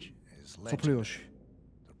არის სოფლიოში.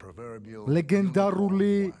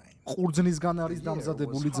 ლეგენდარული ყურძნისგან არის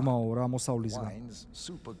დამზადებული ძმაო რა მოსავლისგან.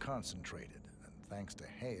 Super concentrated and thanks to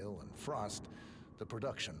hail and frost the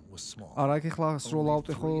production was small. არა იქ ახლა სროლაუტ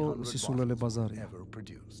ხო სისულელე ბაზარია.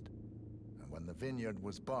 And when the vineyard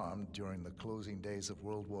was bombed during the closing days of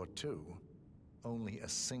World War II, only a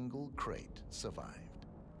single crate survived.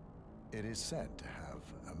 It is said to have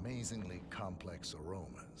amazingly complex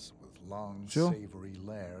aromas with long savory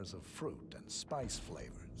layers of fruit and spice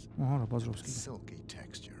flavors. Silky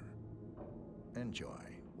texture. Enjoy.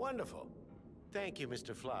 Wonderful. Thank you,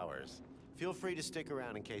 Mr. Flowers. Feel free to stick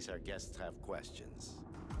around in case our guests have questions.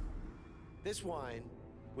 This wine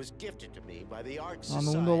was gifted to me by the Art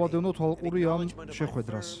Society.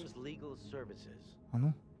 Legal services.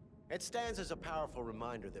 It stands as a powerful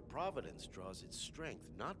reminder that Providence draws its strength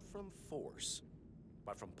not from force,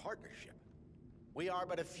 but from partnership. We are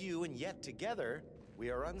but a few, and yet together we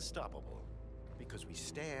are unstoppable because we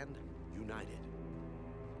stand united.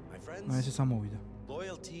 My friends,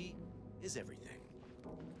 loyalty is everything,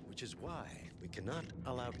 which is why we cannot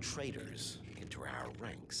allow traitors into our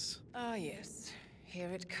ranks. Ah, yes.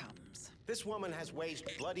 Here it comes. This woman has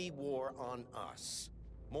waged bloody war on us.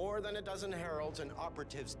 More than a dozen heralds and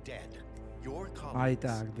operatives dead. Your colleagues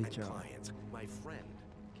and clients, my friend,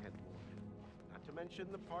 can warn. Not to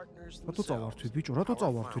mention the partners themselves,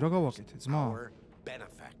 our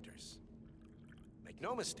benefactors. Make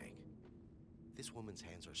no mistake, this woman's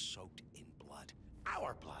hands are soaked in blood,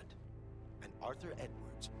 our blood. And Arthur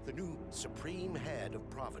Edwards, the new supreme head of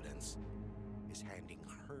Providence, is handing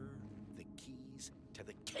her the keys to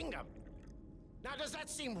the kingdom. Now, does that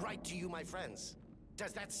seem right to you, my friends?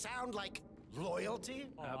 Does that sound like loyalty?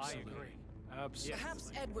 Absolutely.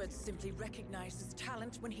 Perhaps Edwards simply recognizes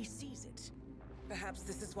talent when he sees it. Perhaps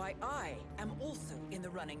this is why I am also in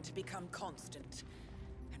the running to become constant.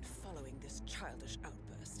 And following this childish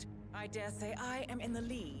outburst, I dare say I am in the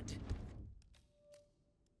lead.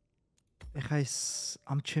 ეხა ეს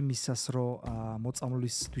ამ ჩემისას რო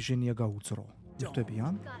მოწამვლის დვიჟენია გაუძრო.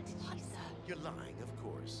 მიხვდებიან? You're lying, of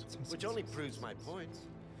course. Which only proves my point.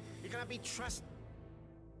 You cannot be trusted.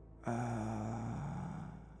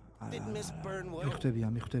 Did Miss Burnwood?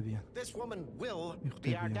 მიხვდებიან. This woman will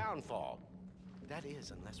be our downfall. That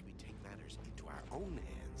is, unless we take matters into our own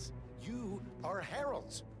hands. You are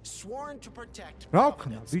heralds, sworn to protect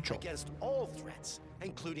Providence against all threats,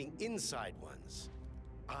 including inside ones.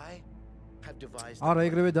 I have devised. არა,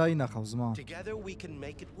 ეგრევე დაინახავს, მა. Together we can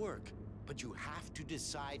make it work, but you have to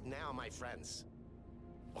decide now, my friends.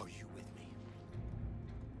 Are you with me?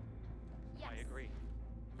 Yes. I agree.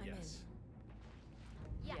 I'm Yes.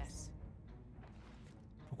 in. Yes.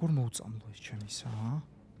 როგორ მოუწამლო ეს ჩემისა, ჰა?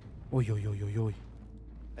 Ой.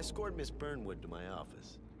 Escort Miss Burnwood to my office.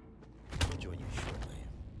 I'll join you shortly.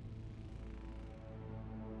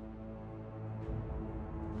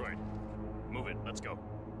 Right. Move it. Let's go.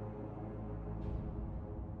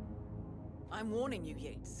 I'm warning you,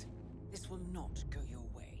 Yates. This will not go your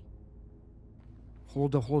way.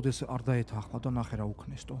 ხოლოდ ეს არ დაეთახვა და ნახე რა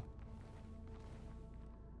უქნეს თო.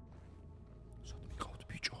 სად მიყავთ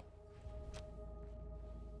ბიჭო?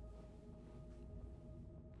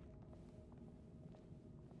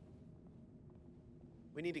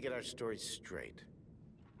 We need to get our story straight.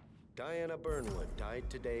 Diana Burnwood died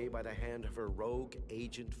today by the hand of her rogue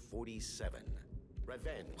Agent 47.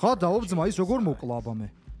 Revenge. ხა დაობძმა ის როგორ მოკლა აბამე?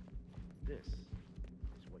 This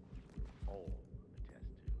is what you will all attest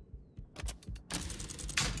to.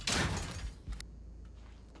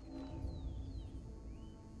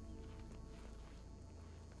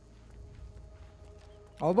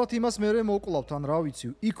 ალბათ იმას მერე მოკლავთ, ან რა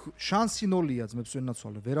ვიცი, იქ შანსი ნოლია ძმებს ვერ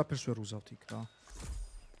ნაცვალე, ვერაფერს ვერ უზავთ იქ რა.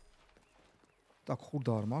 Так,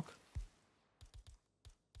 ხურდა არ მაქვს.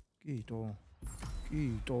 კიტო.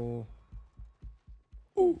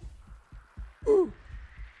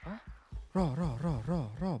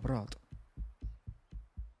 რა, ბრატ.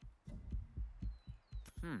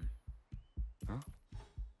 Huh?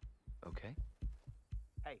 Okay.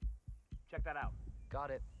 Hey, check that out. Got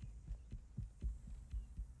it.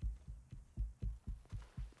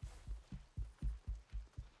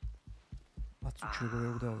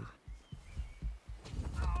 აწუჩებო დავით.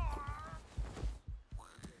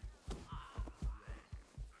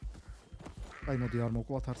 აი მოდი არ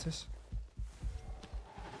მოკლათ არც ეს.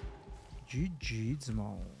 GG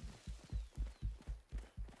ძმაო.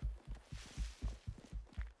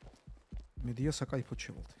 მედია საკაიფოდ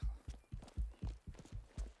შევალთ.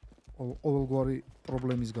 ყოველგვარი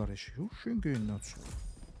პრობლემის გარეშე. შენ გენაცო.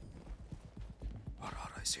 არა,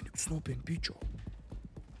 ესენი გცნობენ ბიჭო.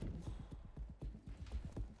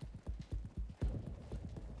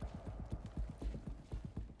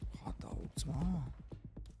 ხადაო ძმა.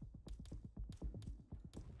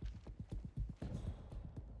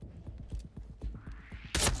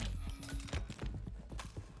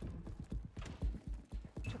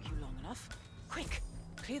 Quick,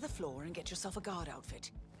 clear the floor and get yourself a guard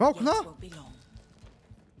outfit. Oh, Yates no. won't be long.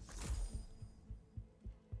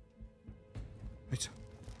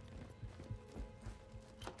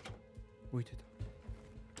 Wait.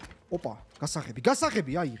 Opa,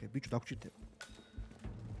 გასაღები, აიღე, ბიჭო, დაგჭირდება.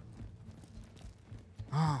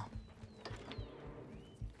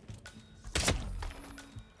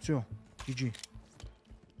 Всё, GG.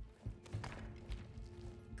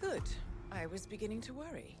 Good. I was beginning to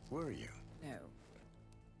worry. Were you? No.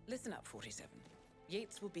 Listen up, 47.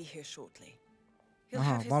 Yates will be here shortly. He'll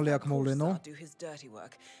have his course do his dirty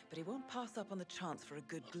work, but he won't pass up on the chance for a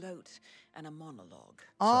good gloat and a monologue.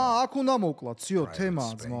 აქ უნდა მოკლათ, всё, თემა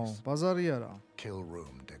ძმაო, ბაზარი არა. Kill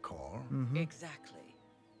room decor. Exactly.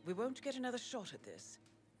 We won't get another shot at this.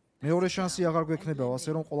 მეორე შანსი აღარ გვექნება, ასე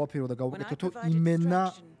რომ ყველაფერო და გავუკეთეთო იმენა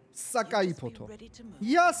საკაიფოთო.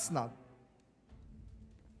 Ясно.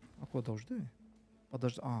 А куда жди?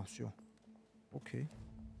 Подожди. Всё. Окей.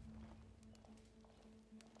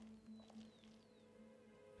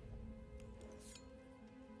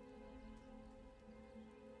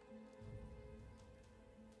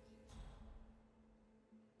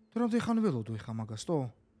 Ты რამდენი ხანი ველოდო ეხა მაგას თო?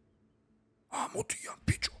 მოდიან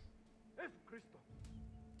ბიჭო. ეს ქრისტო.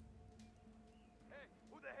 Hey,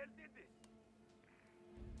 who the hell did this?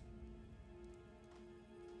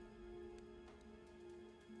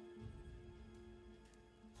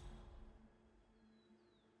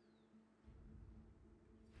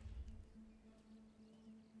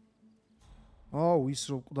 ის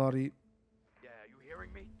რო მკვდარი. Yeah, you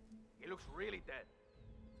hearing me? He looks looks really dead.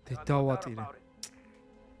 დედავატირე.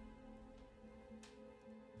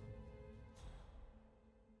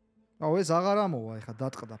 აუ ეს აღარ ამოვა ეხა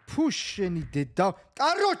დატყდა. ფუშ შენი დედა.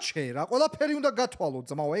 კაროჩე რა, ყველაფერი უნდა გათვალო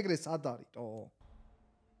ძმაო, ეგრე სად არისო?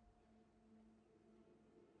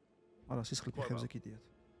 არა, სისხლი ფეხებზე კიდიათ.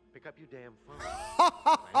 Pick up your damn phone.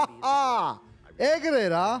 ეგრე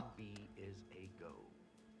რა.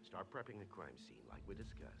 Start prepping the crime scene like we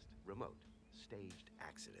discussed. Remote, staged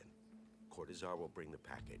accident. Cortazar will bring the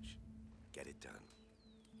package. Get it done.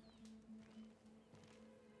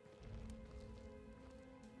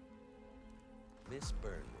 Miss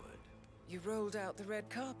Burnwood. You rolled out the red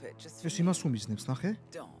carpet just ეს იმას უმიზნებს, ნახე?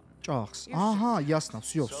 ჭახს. აჰა, იასნა,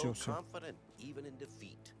 всё. Confident even in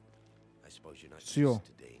defeat. I suppose you're not всё. used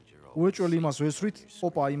to danger. უეჭველი იმას ვესვრით,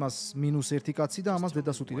 ოპა, იმას -1 კაცი და ამას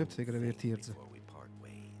დედას უტირებთ ეგრევე ერთი ერთზე.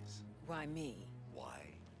 Why me? Why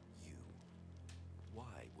you?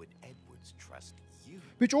 Why would Edwards trust you?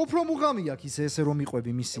 ბიჭო, უფრო მუღამი აქვს ისე ესე რომ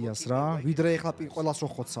იყვები მისიას რა, ვიდრე ეხლა ყველას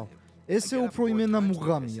ოხოცავ. ესე უფრო იმენა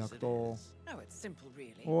მუღამი აქვს თო. Oh, it's simple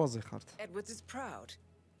really. ოაზე ხართ. Edwards is proud.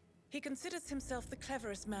 He considers himself the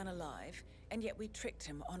cleverest man alive, and yet we tricked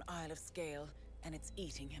him on Isle of Scale, and it's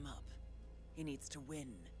eating him up. He needs to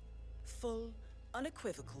win. Full,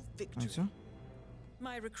 unequivocal victory.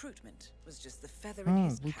 My recruitment was just the feather in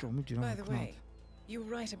his cap. By the way, you were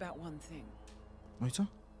right about one thing. Მოიცა?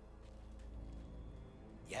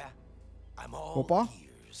 Yeah, I'm all ოპა?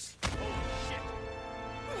 ears.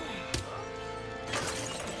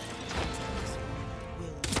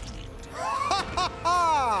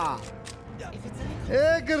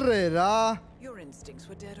 ეგრე რა. Your instincts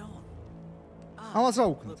were dead on. ამას რა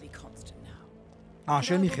უკნით? Will be constant now.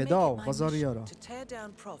 შემიხედავ, ბაზარი არა. To tear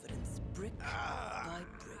down Providence brick by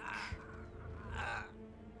brick.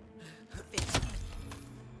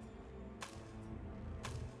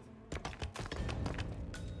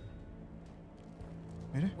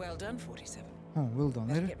 Well done, 47. Oh, well done.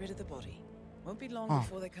 Better get rid of the body. Won't be long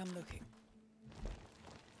before they come looking.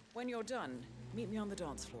 When you're done, meet me on the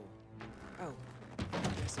dance floor. Oh,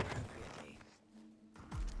 dress appropriately.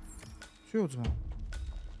 Всё, ძმა.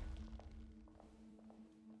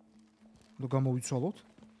 ნუ გამოვიცვალოთ.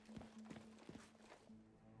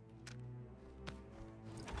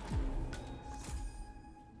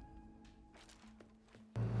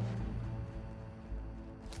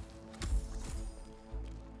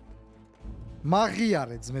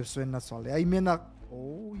 მაგიარე ძმებს ვენაცვალე. აი მენა,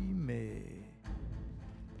 ოიმე.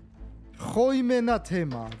 ხო იმენა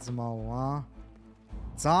თემა ძმაო, ა?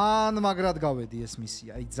 ძალიან მაგრად გავედი ეს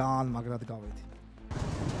მისია, აი ძალიან მაგრად გავედი.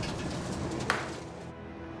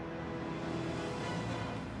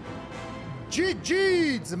 GG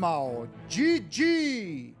ძმაო, GG.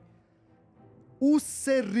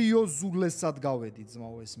 უსერიოზულესად გავედი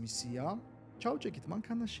ძმაო ეს მისია. ჩავჭეკით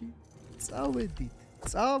მანქანაში.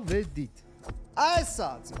 წავედით.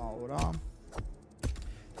 ესა ძმაო რა.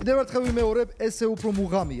 კიდევ ერთხელ ვიმეორებ, ესე უფრო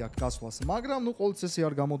მუღამი აქვს გასვლას, მაგრამ ნუ ყოველთვის ესე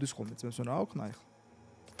არ გამოდის ხოლმე, ძმებს რა აქვნა ეხლა.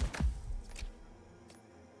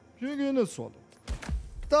 შეგენაცვალო.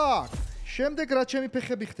 Так, შემდეგ რა ჩემი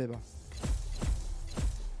ფეხები ხდება?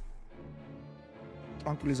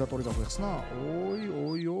 ტრანკვილიზატორი გაგვეხსნა?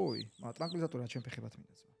 ოი. ტრანკვილიზატორი რა ჩემი ფეხებად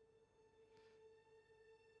მინდა ძმა.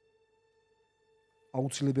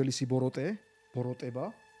 აუცილებელი ბოროტება.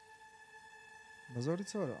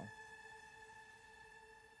 ბაზარიც არა.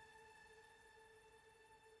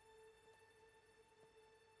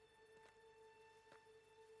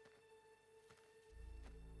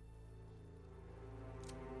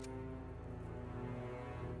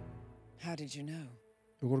 How did you know?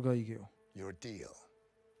 როგორ გაიგეო? Your deal.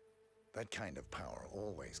 That kind of power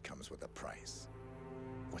always comes with a price.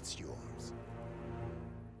 What's yours?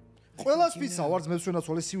 ყველას ვიცავ, არც მე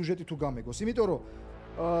ვცენაცვალე სიუჟეტი თუ გამეგოს, იმიტომ რომ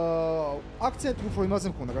აქცენტი უფრო იმაზე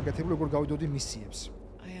მქონდა გაკეთებული, როგორ გავიდოდი მისიებს.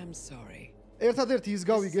 I am sorry. ერთადერთი ის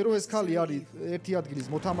გავიგე, რომ ეს ქალი არის ერთი ადგილის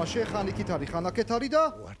მოთამაშე, ხან იქით არის, ხან აქეთ არის და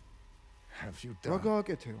What have you რა done?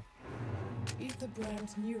 გააკეთეო? Ether brand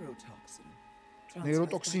neurotoxin.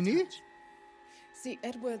 Neurotoxini? See,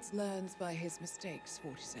 Edwards learns by his mistakes,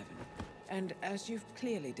 47. And as you've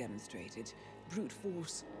clearly demonstrated, brute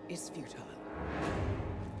force is futile.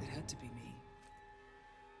 It had to be me.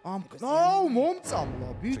 No, მომწამლა,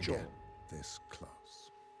 ბიჭო. This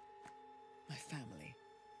close. My family.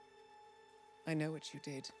 I know what you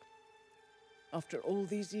did. After all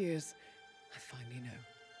these years, I finally know.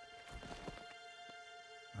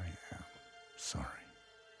 I am sorry.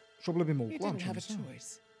 შობლები You მოუყვა didn't have a ჩემს.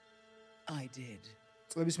 choice. I did.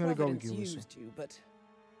 წლების მერე Providence გავიგეო ეს. used you, but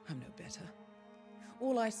I'm no better.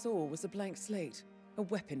 All I saw was a blank slate, a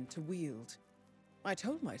weapon to wield. I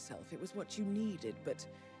told myself it was what you needed, but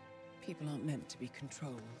people aren't meant to be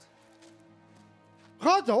controlled.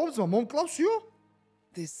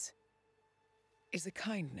 This is a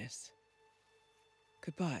kindness.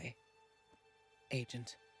 Goodbye,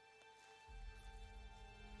 Agent.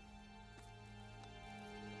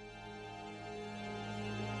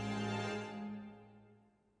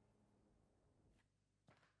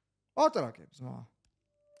 Ატარაკებს, მა.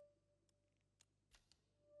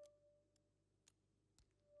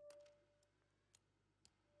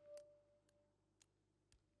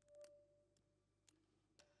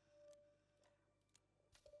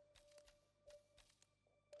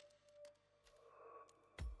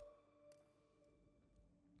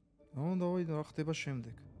 დავაი რა ხდება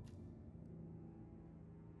შემდეგ.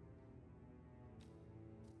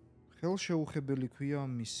 ხელშეუხებელი ქვია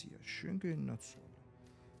მისია, შენ ნაცვალე.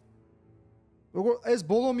 როგორ ეს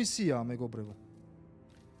ბოლო მისიაა, მეგობრებო.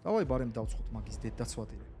 დავაი ბარემ დავცხოთ მაგის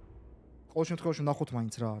დედაცვადირე. ყოველ შემთხვევაში ნახოთ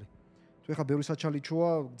მაინც რა არის. თუ ეხა ბევრი საჩალიჩოა,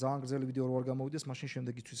 ძალიან გრძელი ვიდეო რო არ გამოვიდეს, მაშინ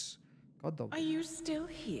შემდეგისთვის გადავდივარ. Are you still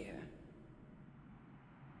here?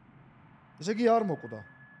 ესე იგი არ მოკვდა.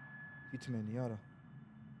 Hitman-ი არა.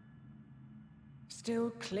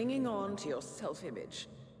 Still clinging on to your self-image.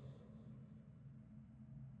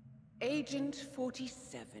 Agent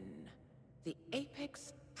 47, the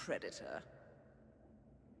apex predator.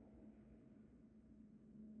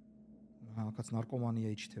 კაც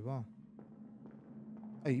ნარკომანია იჩდება?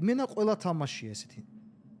 აი, იმენა ყველა თამაშია ესეთი.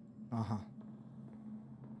 აჰა.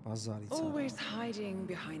 ბაზარიც. Always hiding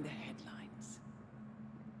behind the headlines.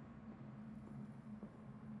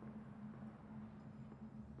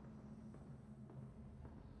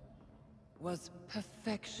 Was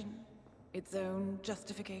perfection its own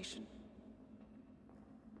justification?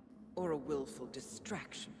 Or a willful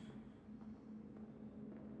distraction?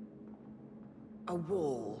 A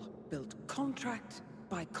wall built contract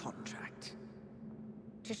by contract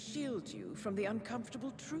to shield you from the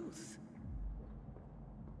uncomfortable truth.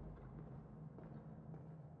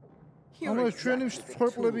 ანუ ეს ჩვენი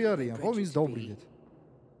მსხვერპლები არიან, ხო, ვინც დაუბრიდეთ.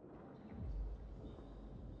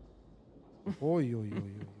 ოი.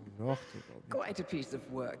 რა ხდება? Quite a piece of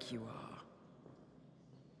work you are.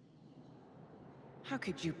 How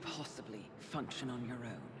could you possibly function on your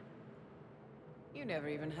own? You never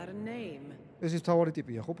even had a name. ეს ის თავარი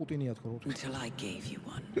ტიპია, ხო, პუტინია თქო, რო. Until I gave you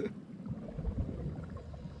one.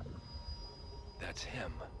 That's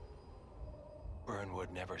him.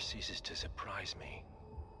 Burnwood never ceases to surprise me.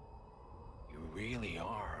 You really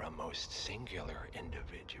are a most singular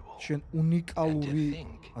individual. შენ უნიკალური She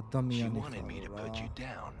ადამიანი wanted me to put you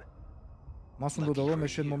down. მას უნდა რომ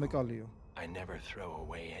ეს შენ მომეკალიო. I never throw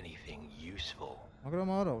away anything useful. მაგრამ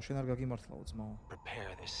არაო, შენ არ გაგიმართლაო ძმაო.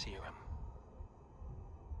 Prepare the serum.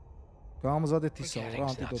 გამზადეთ ისა რა Not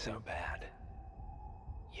ანტიდოტი. so bad.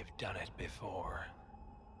 You've done it before.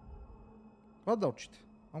 რა დავჭით?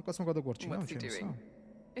 ამ კაცმა გადაგვარჩინა ამ What's he ჩემს. doing?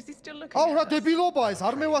 Is he still looking? აუ რა დებილობაა ეს,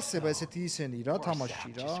 არ მევასება ესეთი ისენი რა თამაში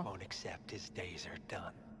რა. Just won't accept his days are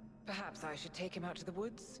done. Perhaps I should take him out to the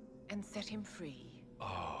woods and set him free.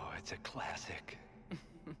 Oh, it's a classic.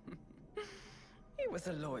 He was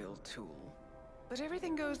a loyal tool. But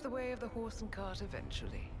everything goes the way of the horse and cart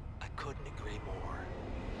eventually. I couldn't agree more.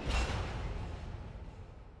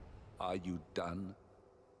 Are you done?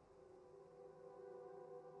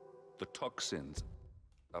 The toxins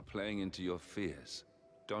are playing into your fears.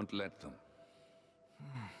 Don't let them.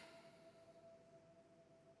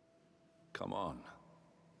 Come on.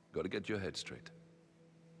 Got to get your head straight.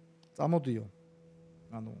 წამოდიო.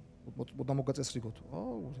 ანუ მოდა მოგაწესრიგოთ.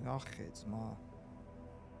 აუ, ახე ძმა.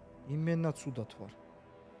 იმენა ცუდად ვარ.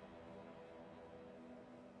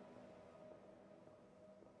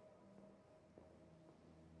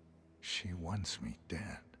 She wants me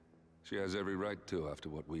dead. She has every right to after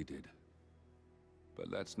what we did.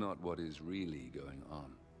 But that's not what is really going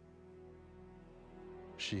on.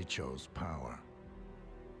 She chose power.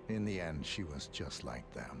 In the end, she was just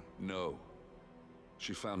like them. No.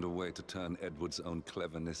 She found a way to turn Edward's own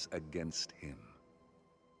cleverness against him.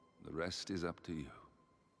 The rest is up to you.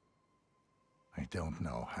 I don't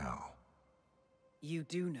know how. You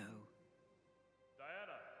do know.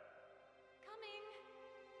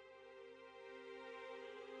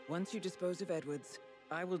 Once you dispose of Edwards,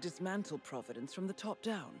 I will dismantle Providence from the top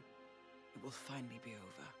down. It will finally be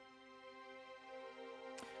over.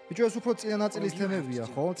 ბიჭო, ეს უფრო წინა ნაწილის თემებია,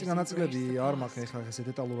 ხო? წინა ნაწილები არ მაქვს ეხლა ესე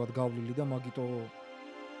დეტალურად გავლილი და მაგიტო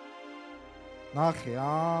ნახე,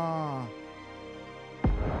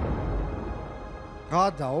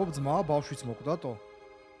 გადაობ ძმა, ბავშვიც მოკვდატო.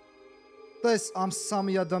 და ეს ამ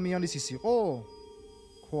სამი ადამიანის ის იყო?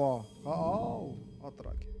 ქვა, აუ,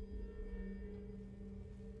 ატრაკი.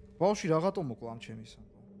 ბავში რაღაცო მოკლა ამ ჩემის.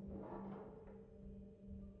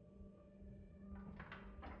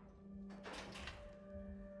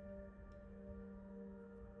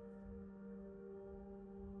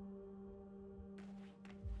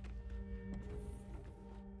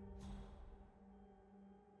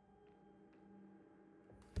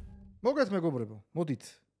 მოგეთ მეგობრებო, მოდით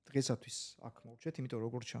დღესათვის აქ მოვჩეთ, იმიტომ რომ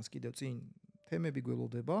როგორც ჩანს კიდევ წინ თემები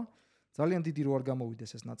გველოდება. ძალიან დიდი რო არ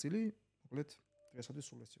გამოვიდეს ეს ნაწილი, მოკლედ დღესათვის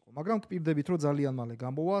სულ ეს იყო. მაგრამ გპირდებით რომ ძალიან მალე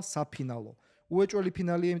გამოვა საფინალო. უეჭველი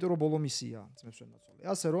ფინალია, იმიტომ რომ ბოლო მისია ძმებს შენაცვალე.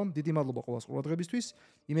 ასე რომ დიდი მადლობა ყველას ყურადღებისთვის.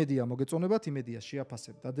 იმედია მოგეწონებათ, იმედია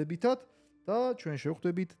შეაფასებთ დადებითად და ჩვენ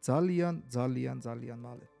შევხვდებით ძალიან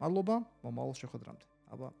მალე. მადლობა, მომავალ შეხვედრამდე.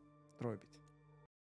 აბა, დროებით.